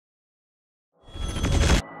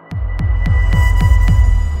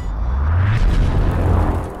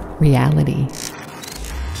reality.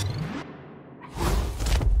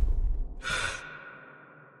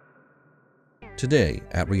 Today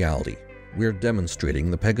at Reality, we're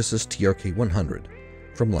demonstrating the Pegasus TRK100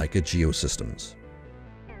 from Leica Geosystems.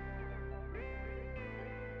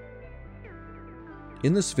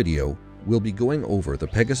 In this video, we'll be going over the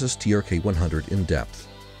Pegasus TRK100 in depth,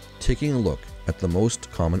 taking a look at the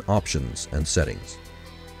most common options and settings.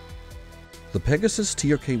 The Pegasus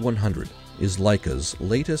TRK100 is Leica's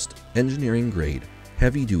latest engineering-grade,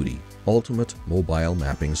 heavy-duty, ultimate mobile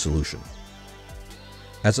mapping solution.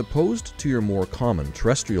 As opposed to your more common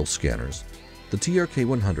terrestrial scanners, the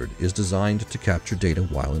TRK100 is designed to capture data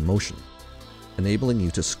while in motion, enabling you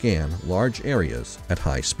to scan large areas at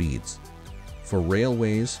high speeds. For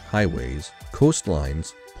railways, highways,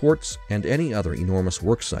 coastlines, ports, and any other enormous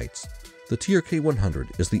work sites, the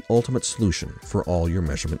TRK100 is the ultimate solution for all your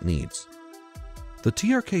measurement needs. The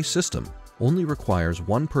TRK system only requires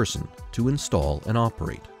one person to install and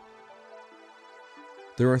operate.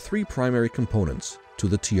 There are three primary components to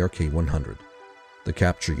the TRK100: the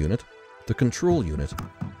capture unit, the control unit,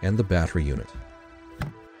 and the battery unit.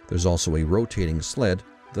 There's also a rotating sled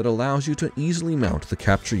that allows you to easily mount the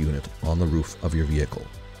capture unit on the roof of your vehicle.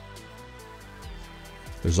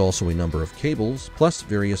 There's also a number of cables plus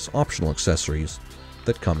various optional accessories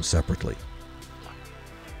that come separately.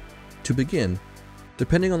 To begin,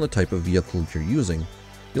 depending on the type of vehicle you're using,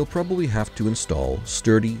 you'll probably have to install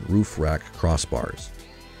sturdy roof rack crossbars.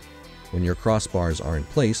 When your crossbars are in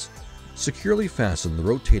place, securely fasten the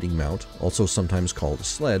rotating mount, also sometimes called a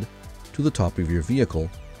sled, to the top of your vehicle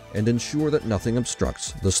and ensure that nothing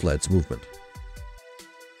obstructs the sled's movement.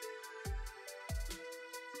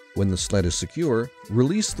 When the sled is secure,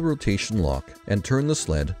 release the rotation lock and turn the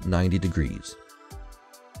sled 90 degrees.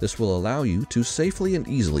 This will allow you to safely and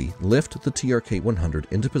easily lift the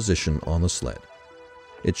TRK100 into position on the sled.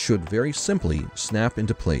 It should very simply snap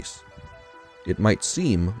into place. It might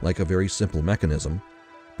seem like a very simple mechanism,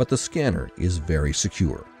 but the scanner is very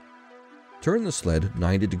secure. Turn the sled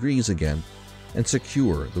 90 degrees again and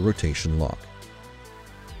secure the rotation lock.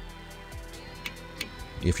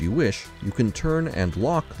 If you wish, you can turn and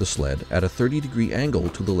lock the sled at a 30-degree angle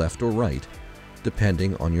to the left or right,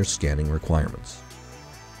 depending on your scanning requirements.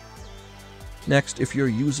 Next, if you're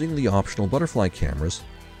using the optional butterfly cameras,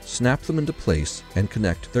 snap them into place and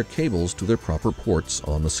connect their cables to their proper ports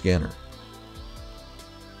on the scanner.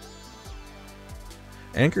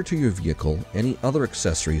 Anchor to your vehicle any other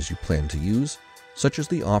accessories you plan to use, such as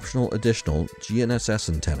the optional additional GNSS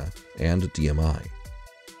antenna and DMI.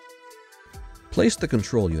 Place the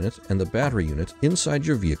control unit and the battery unit inside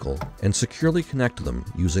your vehicle and securely connect them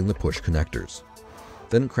using the push connectors.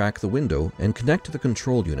 Then crack the window and connect the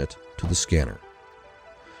control unit to the scanner.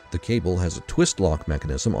 The cable has a twist lock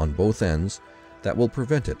mechanism on both ends that will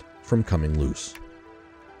prevent it from coming loose.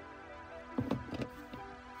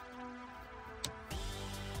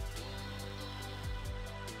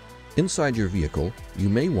 Inside your vehicle, you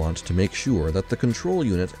may want to make sure that the control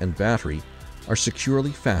unit and battery are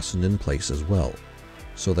securely fastened in place as well,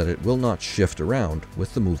 so that it will not shift around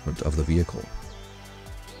with the movement of the vehicle.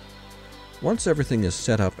 Once everything is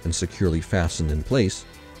set up and securely fastened in place,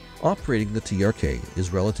 operating the TRK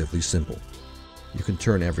is relatively simple. You can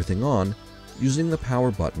turn everything on using the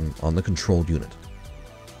power button on the control unit.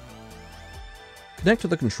 Connect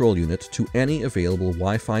the control unit to any available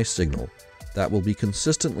Wi-Fi signal that will be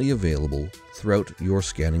consistently available throughout your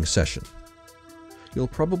scanning session. You'll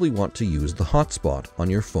probably want to use the hotspot on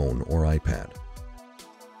your phone or iPad.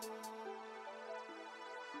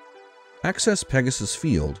 Access Pegasus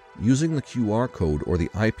Field using the QR code or the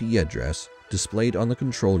IP address displayed on the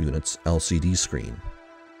control unit's LCD screen.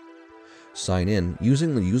 Sign in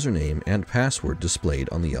using the username and password displayed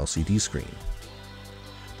on the LCD screen.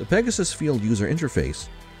 The Pegasus Field user interface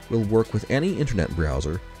will work with any internet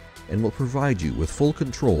browser and will provide you with full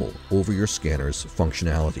control over your scanner's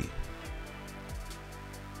functionality.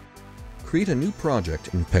 Create a new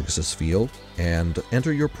project in Pegasus Field and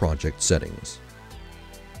enter your project settings.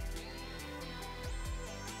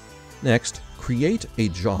 Next, create a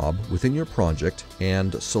job within your project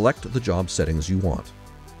and select the job settings you want.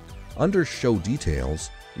 Under Show Details,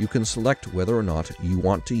 you can select whether or not you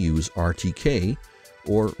want to use RTK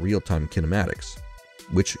or real-time kinematics,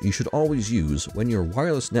 which you should always use when your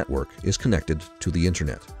wireless network is connected to the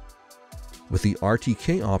internet. With the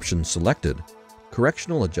RTK option selected,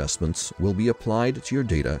 correctional adjustments will be applied to your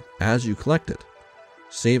data as you collect it,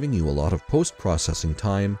 saving you a lot of post-processing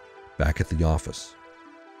time back at the office.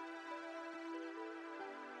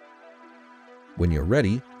 When you're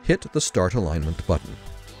ready, hit the Start Alignment button.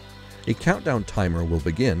 A countdown timer will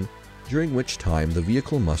begin, during which time the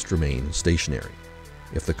vehicle must remain stationary.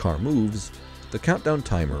 If the car moves, the countdown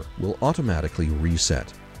timer will automatically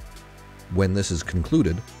reset. When this is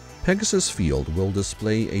concluded, Pegasus Field will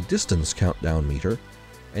display a distance countdown meter,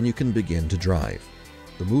 and you can begin to drive.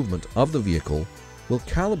 The movement of the vehicle will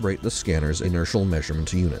calibrate the scanner's inertial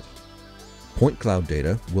measurement unit. Point cloud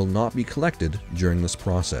data will not be collected during this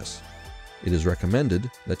process. It is recommended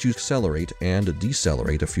that you accelerate and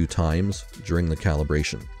decelerate a few times during the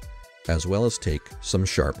calibration, as well as take some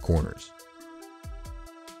sharp corners.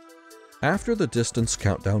 After the distance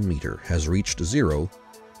countdown meter has reached 0,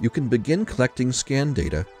 you can begin collecting scan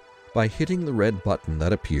data by hitting the red button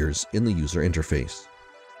that appears in the user interface.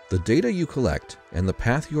 The data you collect and the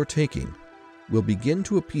path you're taking will begin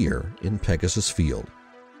to appear in Pegasus Field.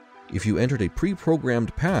 If you entered a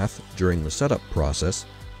pre-programmed path during the setup process,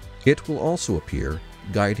 it will also appear,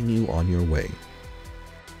 guiding you on your way.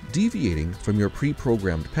 Deviating from your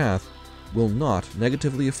pre-programmed path will not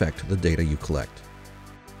negatively affect the data you collect.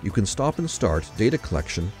 You can stop and start data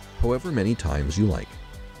collection however many times you like.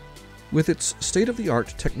 With its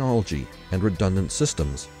state-of-the-art technology and redundant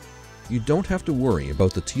systems, you don't have to worry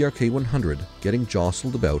about the TRK100 getting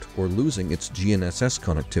jostled about or losing its GNSS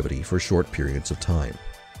connectivity for short periods of time.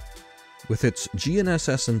 With its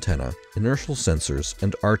GNSS antenna, inertial sensors,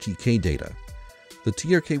 and RTK data, the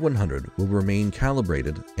TRK100 will remain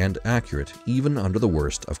calibrated and accurate even under the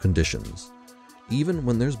worst of conditions, even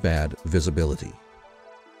when there's bad visibility.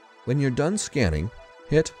 When you're done scanning,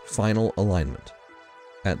 hit Final Alignment.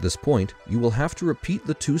 At this point, you will have to repeat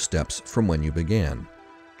the 2 steps from when you began,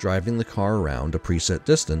 driving the car around a preset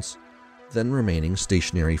distance, then remaining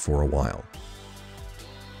stationary for a while.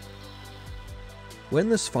 When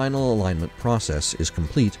this final alignment process is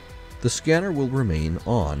complete, the scanner will remain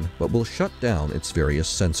on but will shut down its various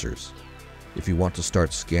sensors. If you want to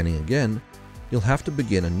start scanning again, you'll have to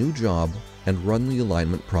begin a new job and run the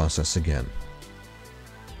alignment process again.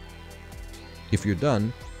 If you're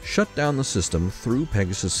done, shut down the system through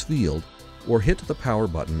Pegasus Field or hit the power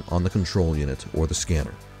button on the control unit or the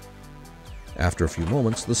scanner. After a few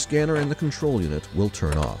moments, the scanner and the control unit will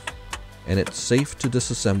turn off, and it's safe to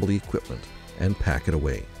disassemble the equipment and pack it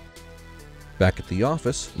away. Back at the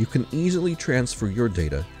office, you can easily transfer your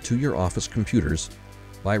data to your office computers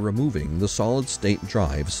by removing the solid-state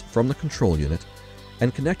drives from the control unit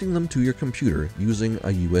and connecting them to your computer using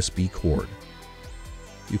a USB cord.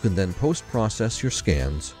 You can then post-process your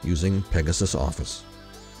scans using Pegasus Office.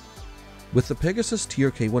 With the Pegasus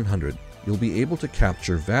TRK100, you'll be able to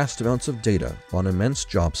capture vast amounts of data on immense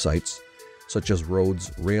job sites, such as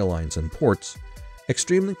roads, rail lines, and ports,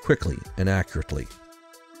 extremely quickly and accurately.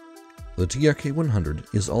 The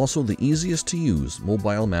TRK100 is also the easiest to use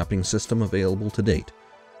mobile mapping system available to date,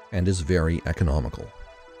 and is very economical.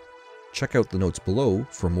 Check out the notes below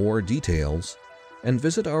for more details, and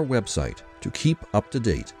visit our website to keep up to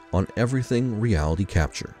date on everything reality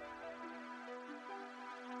capture.